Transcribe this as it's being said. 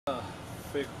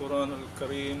في القرآن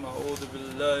الكريم. أعوذ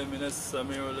بالله من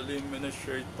السميع العليم من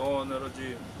الشيطان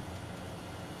الرجيم.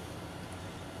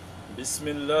 بسم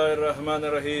الله الرحمن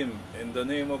الرحيم. In the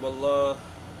name of Allah,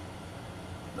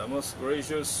 the most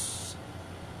gracious,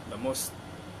 the most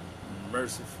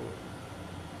merciful.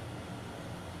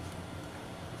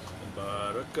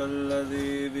 بارك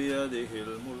الذي بيده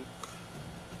الملك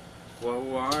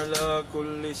وهو على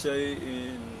كل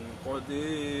شيء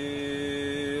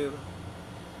قدير.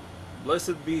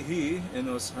 Blessed be he in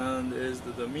whose hand is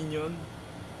the dominion,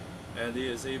 and he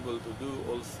is able to do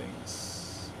all things.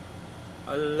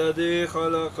 الذي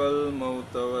خلق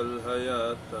الموت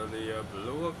والحياة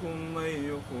ليبلوكم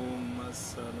أيكم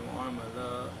أحسن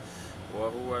عملا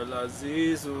وهو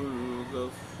العزيز الغفور.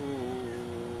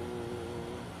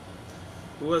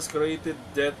 Who has created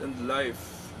death and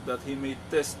life, that he may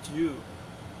test you,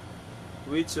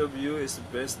 which of you is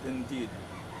best indeed,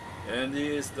 and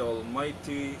he is the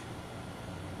Almighty,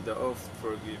 the oft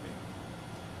forgiving.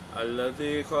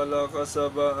 الذي خلق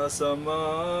سبع سماوات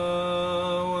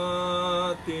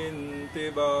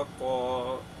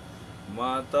طباقا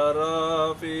ما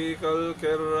ترى في خلق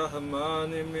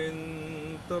الرحمن من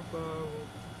تفاوت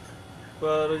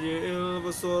فارجع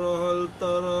البصر هل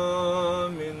ترى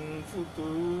من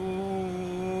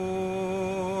فطور.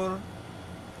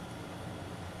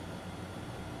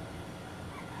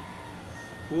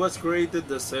 Who has created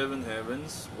the seven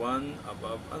heavens, one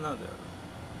above another?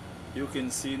 You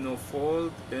can see no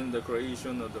fault in the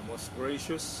creation of the most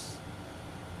gracious.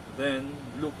 Then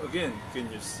look again,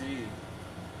 can you see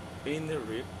any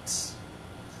rifts?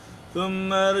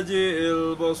 ثم ارجع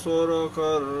البصر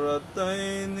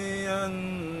كرتين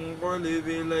ينقلب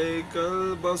إليك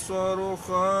البصر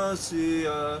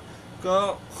خاسئا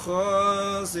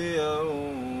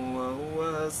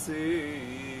وهو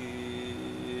حسير.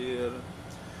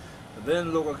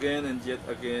 Then look again, and yet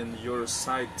again your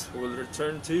sight will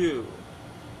return to you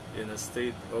in a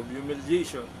state of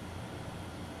humiliation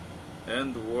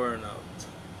and worn out.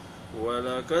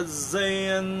 وَلَقَدْ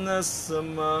زَيَّنَّا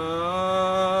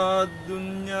السَّمَاءَ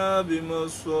الدُّنْيَا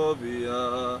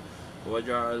بِمَصَابِيحَ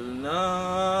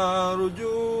وَجَعَلْنَاهَا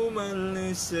رُجُومًا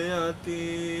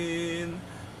لِلشَّيَاطِينِ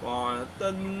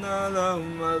وَأَعْتَدْنَا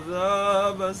لَهُمْ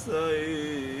عَذَابَ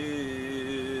السَّعِيرِ.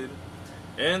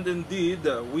 And indeed,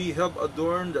 we have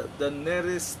adorned the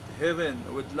nearest heaven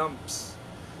with lamps,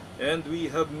 and we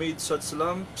have made such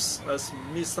lamps as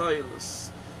missiles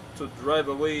to drive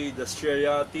away the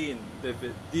shayateen, the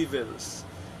devils,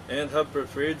 and have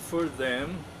prepared for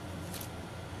them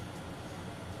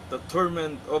the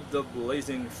torment of the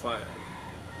blazing fire.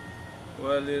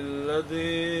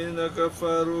 وَلِلَّذِينَ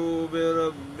كَفَرُوا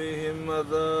بِرَبِّهِمْ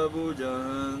عَذَابُ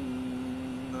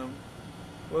جَهَنَّمَ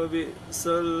وَبِئْسَ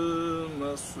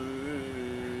الْمَصِيرُ.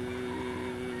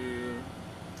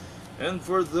 And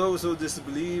for those who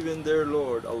disbelieve in their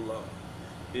Lord Allah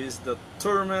is the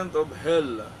torment of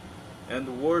hell,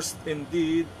 and worst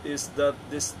indeed is that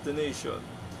destination.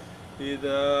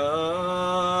 إِذَا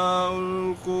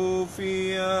أُلْقُوا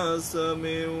فِيهَا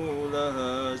سَمِعُوا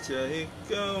لَهَا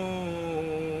شَهِيقًا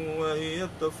وَهِيَ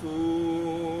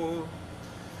تَفُورُ.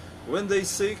 When they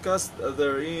say cast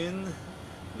therein,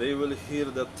 they will hear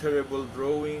the terrible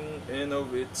drawing in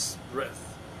of its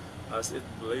breath as it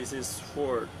blazes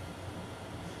forth.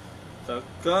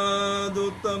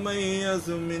 تكاد تميز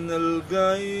من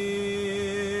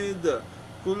الغيظ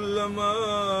كلما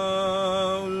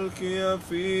ألقي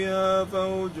فيها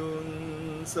فوج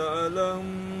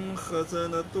سألهم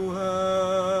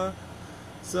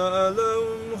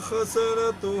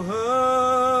خزنتها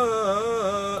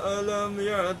ألم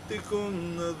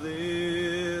يأتكم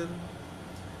نذير.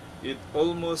 It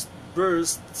almost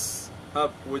bursts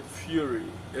up with fury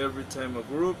every time a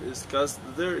group is cast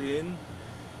therein.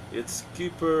 Its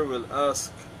keeper will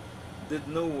ask, did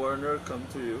no warner come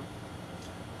to you?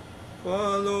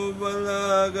 قالوا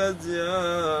بلى قد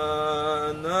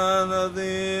جاءنا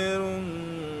نذير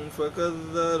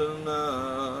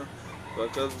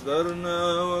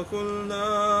فكذرنا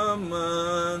وقلنا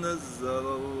ما نزل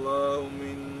الله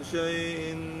من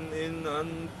شيء إن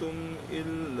أنتم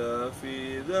إلا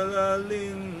في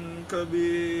ضلال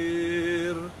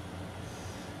كبير.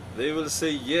 They will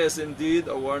say, yes, indeed,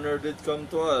 a warner did come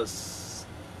to us.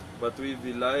 But we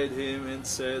belied him and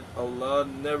said, Allah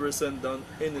never sent down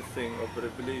anything of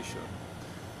revelation.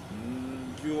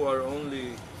 You are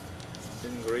only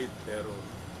in great error.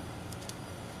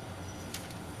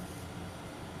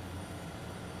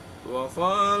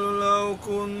 وقالوا لو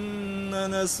كنا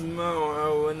نسمع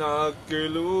أو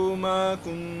نعقل ما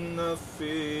كنا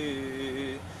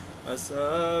في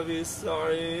أصحاب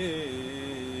السعير.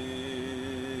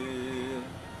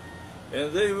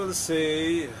 And they will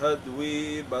say, had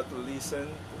we but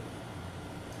listened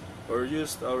or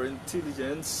used our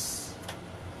intelligence,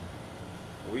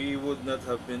 we would not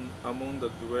have been among the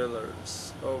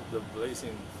dwellers of the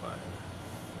blazing fire.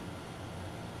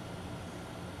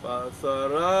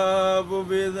 فَاعْتَرَفُوا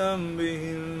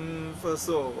بِذَنبِهِمْ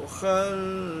فَسُحْقًا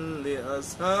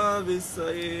لِأَصْحَابِ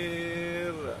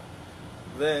السَّعِيرِ.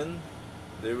 Then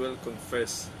they will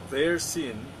confess their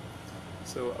sin.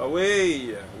 So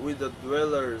away with the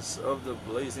dwellers of the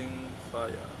blazing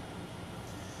fire.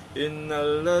 إِنَّ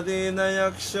الَّذِينَ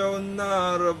يَخْشَوْنَ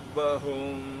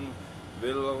رَبَّهُمْ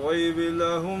بِالْغَيْبِ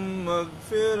لَهُمْ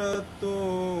مَغْفِرَةٌ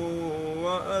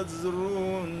وَأَجْرٌ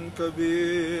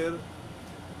كَبِيرٌ.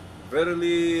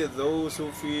 Verily, those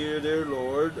who fear their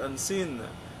Lord unseen,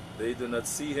 they do not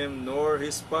see him nor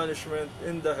his punishment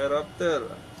in the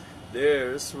hereafter.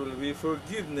 Theirs will be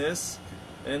forgiveness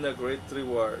and a great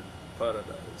reward,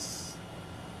 paradise.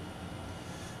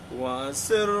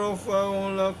 وَأَسِرُّوا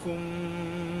قَوْلَكُمْ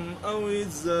أَوْ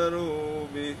اجْهَرُوا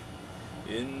بِهِ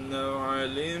إِنَّهُ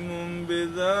عَلِيمٌ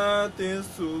بِذَاتِ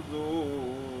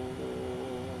الصُّدُورِ.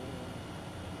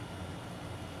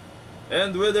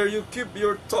 And whether you keep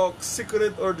your talk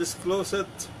secret or disclose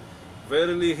it,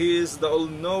 verily he is the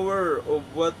all-knower of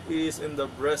what is in the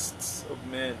breasts of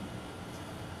men.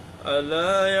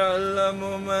 أَلَا يَعْلَمُ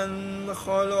مَنْ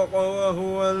خَلَقَ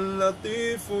وَهُوَ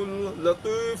اللَّطِيفُ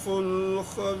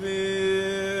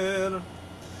الْخَبِيرُ.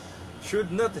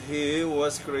 Should not he who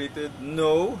was created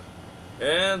know?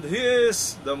 And he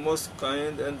is the most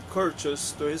kind and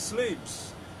courteous to his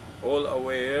slaves, all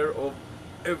aware of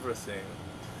everything.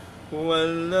 هُوَ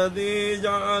الَّذِي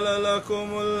جَعَلَ لَكُمُ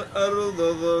الْأَرْضَ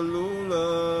ذَلُولًا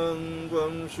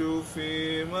فَامْشُوا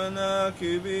فِي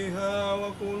مَنَاكِبِهَا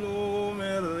وَكُلُوا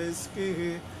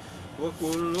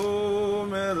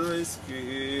مِنْ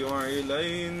رِزْقِهِ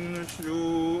وَإِلَيْهِ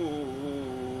النُّشُورُ.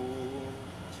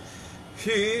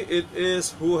 He it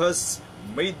is who has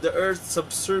made the earth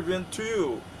subservient to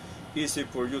you, easy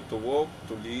for you to walk,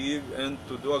 to live, and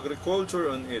to do agriculture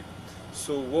on it.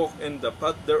 So walk in the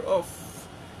path thereof,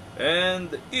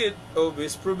 and eat of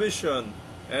his provision,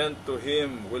 and to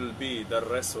him will be the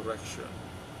resurrection.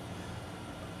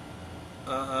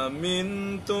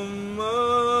 أَأَمِنْتُمْ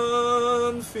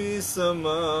مَنْ فِي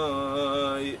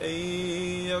السَّمَاءِ أَنْ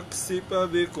يَخْسِفَ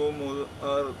بِكُمُ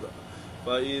الْأَرْضَ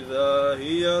فَإِذَا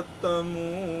هِيَ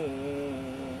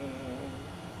تَمُورُ.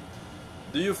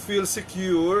 Do you feel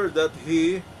secure that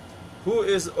he who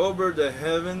is over the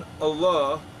heaven,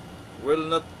 Allah, will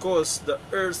not cause the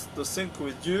earth to sink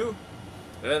with you,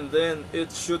 and then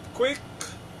it should quake?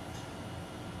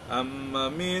 أَمَّ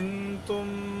مِنْتُمْ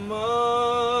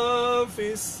مَا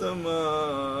فِي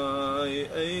السَّمَاءِ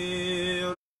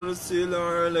أَنْ يُرْسِلَ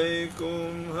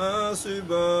عَلَيْكُمْ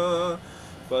حَاصِبًا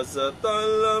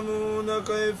فَسَتَعْلَمُونَ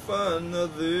كَيْفَ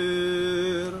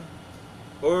نَذِيرٌ.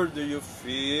 Or do you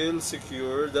feel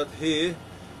secure that he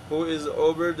who is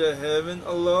over the heaven,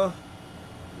 Allah,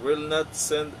 will not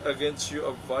send against you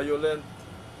a violent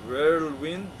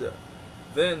whirlwind?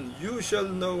 Then you shall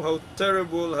know how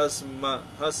terrible has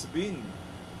been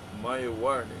my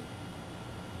warning.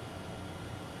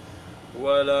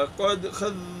 وَلَقَدْ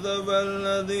كَذَّبَ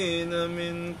الَّذِينَ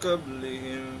مِنْ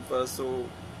قَبْلِهِمْ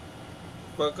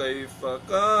فَكَيْفَ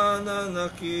كَانَ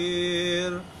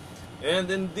نَكِيرٌ.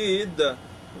 And indeed,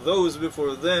 those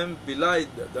before them belied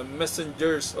the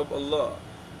messengers of Allah.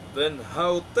 Then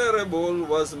how terrible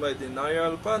was my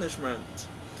denial punishment.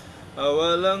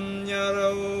 أَوَلَمْ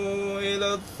يَرَوْا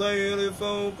إِلَى الطَّيْرِ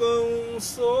فَوْقَهُمْ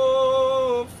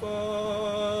صَافَّاتٍ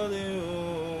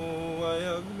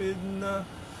وَيَقْبِضْنَ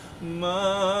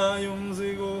مَا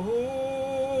يُمْسِكُهُنَّ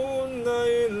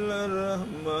إِلَّا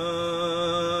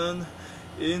الرَّحْمَنُ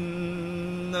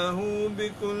إِنَّهُ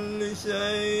بِكُلِّ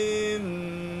شَيْءٍ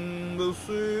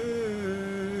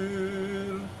بَصِيرٌ.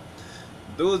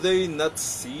 Do they not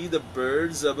see the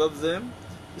birds above them,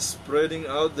 spreading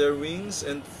out their wings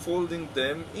and folding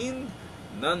them in?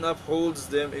 None upholds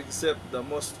them except the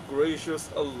most gracious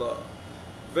Allah.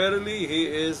 Verily, He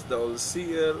is the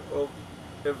all-seer of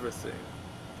everything.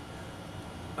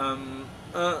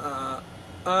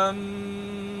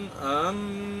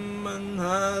 أَمَّنْ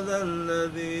هَذَا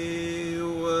الَّذِي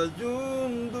هُوَ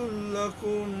جُندٌ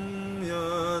لَكُمْ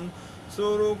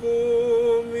يَنْصُرُكُم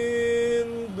مِّن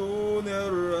دُونِ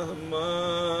الرَّحْمَنِ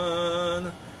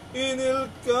إِنِ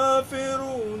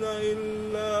الْكَافِرُونَ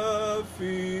إِلَّا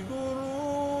فِي غُرُورٍ.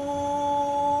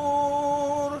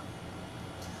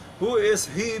 Who is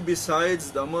He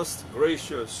besides the most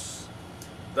gracious,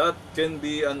 that can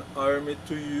be an army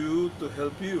to you to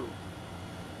help you?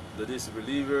 The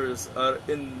disbelievers are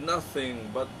in nothing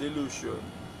but delusion.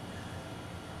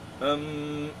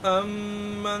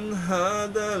 أَمَّنْ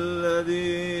هَذَا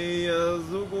الَّذِي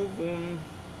يَرْزُقُكُمْ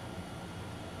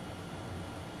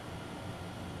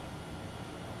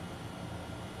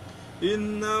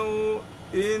إِنِّ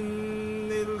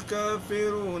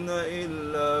الْكَافِرُونَ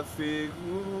إِلَّا فِي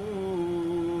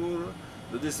غُرُورٍ.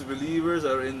 The disbelievers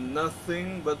are in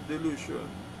nothing but delusion.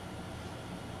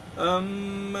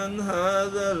 أَمَّنْ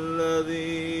هَذَا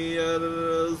الَّذِي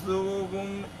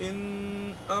يَرْزُقُكُمْ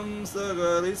إِنْ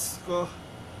أَمْسَكَ رِزْقَهُ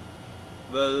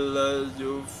بَلْ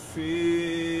لَجُّوا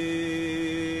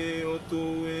فِي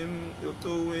عُتُوٍّ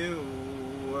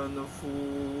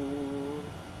وَنُفُورٍ.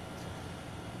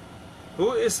 Who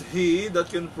is he that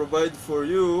can provide for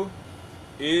you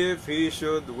if he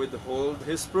should withhold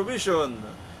his provision?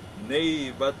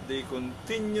 Nay, but they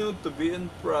continue to be in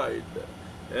pride,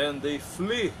 and they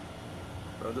flee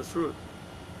from the truth.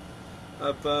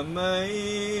 أَفَمَن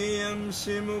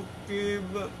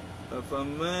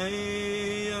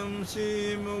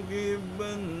يَمْشِي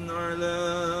مُكِبًّا عَلَى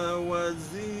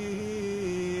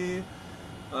وَجْهِهِ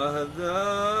أَهْدَىٰ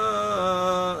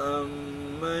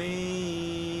أَمَّن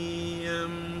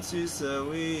يَمْشِي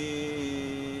سَوِيًّا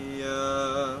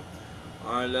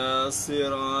عَلَى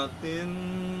صِرَاطٍ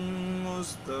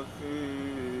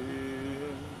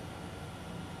مُسْتَقِيمٍ.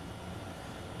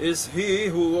 Is he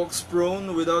who walks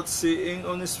prone without seeing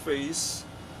on his face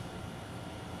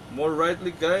more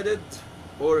rightly guided,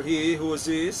 or he who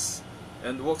sees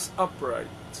and walks upright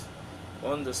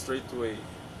on the straight way?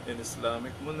 In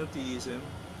Islamic monotheism,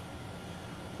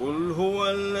 قُلْ هُوَ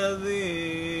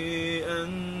الَّذِي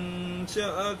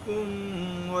أَنشَأَكُمْ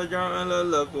وَجَعَلَ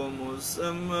لَكُمُ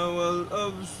السَّمْعَ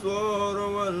وَالْأَبْصَارَ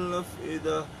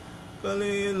وَالْأَفْئِدَةَ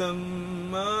قَلِيلًا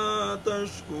مَا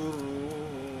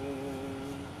تَشْكُرُونَ.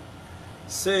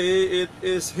 Say, it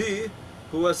is he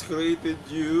who has created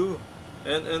you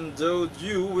and endowed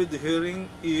you with hearing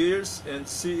ears and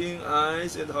seeing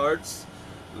eyes and hearts.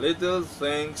 Little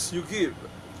thanks you give.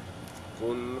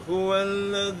 قُلْ هُوَ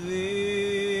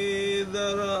الَّذِي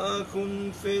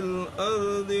ذَرَأَكُمْ فِي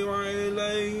الْأَرْضِ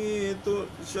وَإِلَيْهِ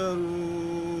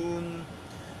تُحْشَرُونَ.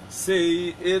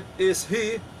 Say, it is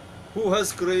he who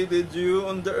has created you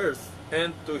on the earth,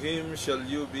 and to him shall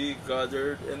you be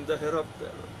gathered in the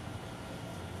hereafter.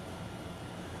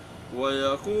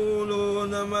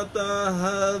 وَيَقُولُونَ مَتَى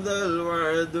هَذَا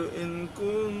الْوَعْدُ إِن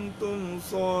كُنتُمْ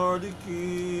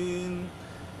صَادِقِينَ.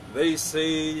 They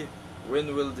say,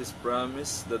 when will this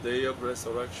promise, the day of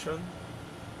resurrection,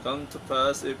 come to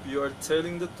pass if you are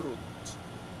telling the truth?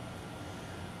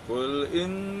 قُلْ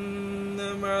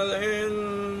إِنَّمَا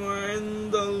الْعِلْمُ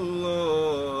عِنْدَ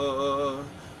اللَّهِ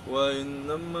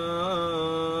وَإِنَّمَا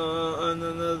أَنَا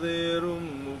نَذِيرٌ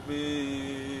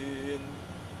مُبِينٌ.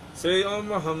 Say, O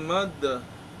Muhammad, the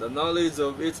knowledge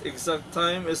of its exact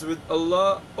time is with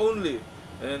Allah only,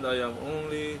 and I am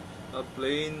only a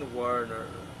plain warner.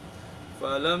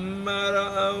 فَلَمَّا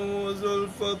رَأَوْا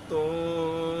زُلْفَةً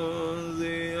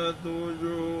سِيئَتْ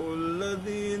وُجُوهُ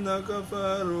الَّذِينَ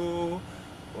كَفَرُوا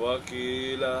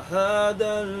وَقِيلَ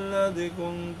هَذَا الَّذِي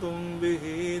كُنْتُمْ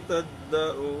بِهِ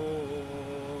تَدَّعُونَ.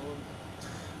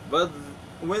 But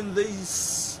when they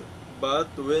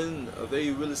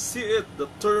will see it, the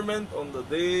torment on the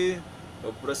day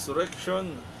of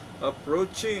resurrection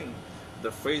approaching,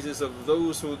 the faces of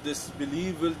those who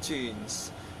disbelieve will change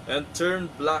and turn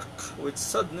black with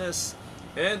sadness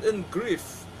and in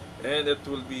grief, and it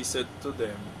will be said to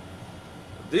them,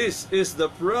 this is the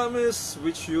promise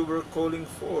which you were calling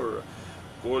for.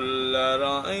 قُلْ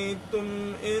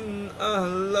أَرَأَيْتُمْ إِنْ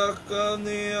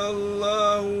أَهْلَكَنِيَ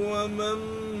اللَّهُ وَمَن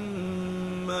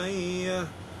مَّعِيَ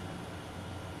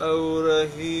أَوْ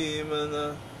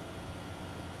رَحِمَنَا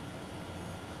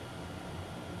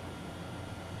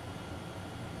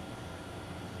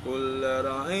قُلْ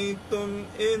أَرَأَيْتُمْ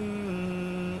إِنْ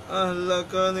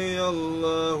أَهْلَكَنِيَ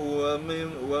اللَّهُ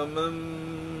وَمَن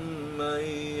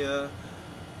مَّعِيَ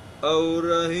أَوْ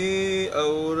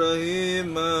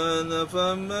رَحِمَنَا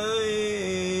فَمَن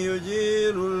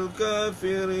يُجِيرُ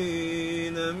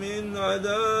الْكَافِرِينَ مِنْ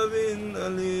عَذَابٍ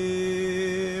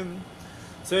أَلِيمٍ.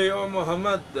 Say, O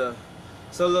Muhammad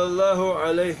sallallahu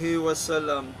alayhi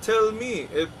wasallam, tell me,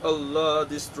 if Allah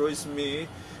destroys me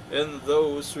and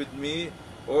those with me,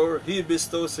 or he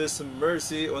bestows his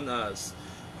mercy on us,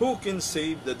 who can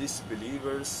save the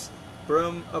disbelievers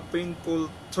from a painful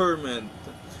torment?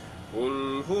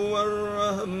 قُلْ هُوَ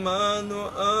الرَّحْمَنُ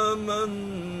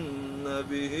آمَنَّا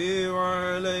بِهِ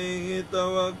وَعَلَيْهِ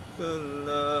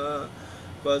تَوَكَّلْنَا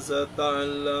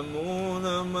فَسَتَعْلَمُونَ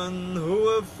مَنْ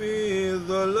هُوَ فِي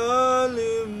ضَلَالٍ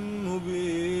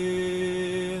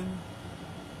مُبِينٍ.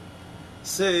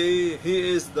 Say,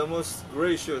 he is the most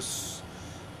gracious.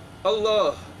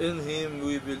 Allah, in Him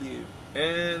we believe,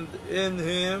 and in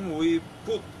Him we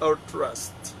put our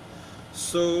trust.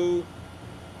 So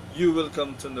you will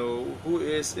come to know who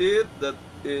is it that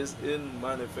is in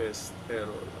manifest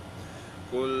error.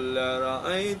 قل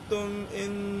رأيتم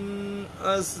إن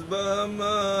أصبح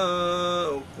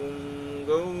ماؤكم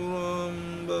غورا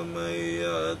فمن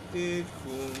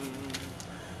يأتيكم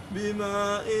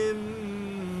بماء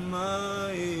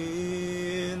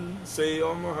معين. Say,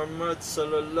 O Muhammad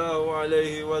sallallahu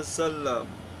alayhi wasallam,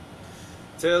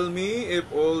 tell me, if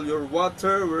all your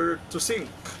water were to sink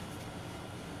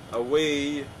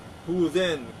away, who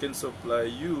then can supply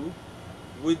you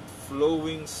with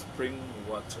flowing spring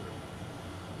water?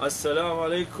 Assalamu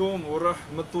alaikum wa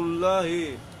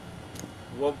rahmatullahi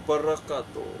wa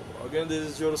barakatuh. Again,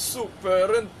 this is your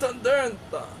Superintendent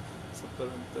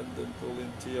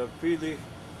Olintia Pili.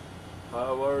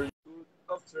 How are you? Good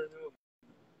afternoon.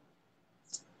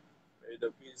 May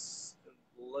the peace and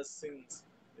blessings,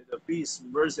 may the peace,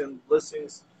 mercy, and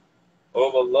blessings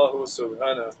of Allah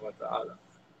subhanahu wa ta'ala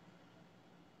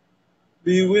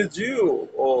be with you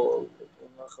all.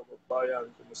 Mga kababayan,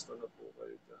 kumusta na po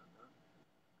kayo dyan?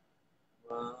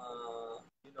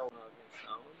 Malinaw ang aking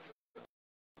sound,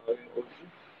 aking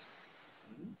audio.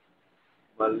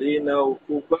 Malinaw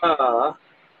po ba?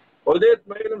 Odette,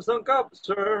 mainam sangkap,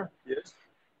 sir. Yes.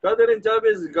 Catherine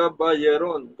Chavez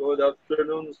Gabayeron. Good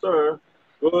afternoon, sir.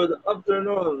 Good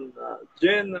afternoon.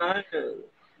 Jen Ayen.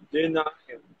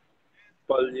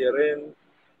 Palyeren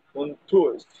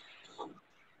Montus.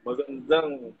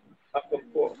 Magandang hapon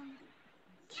po.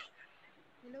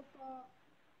 Hello po.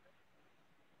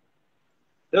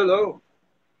 Hello.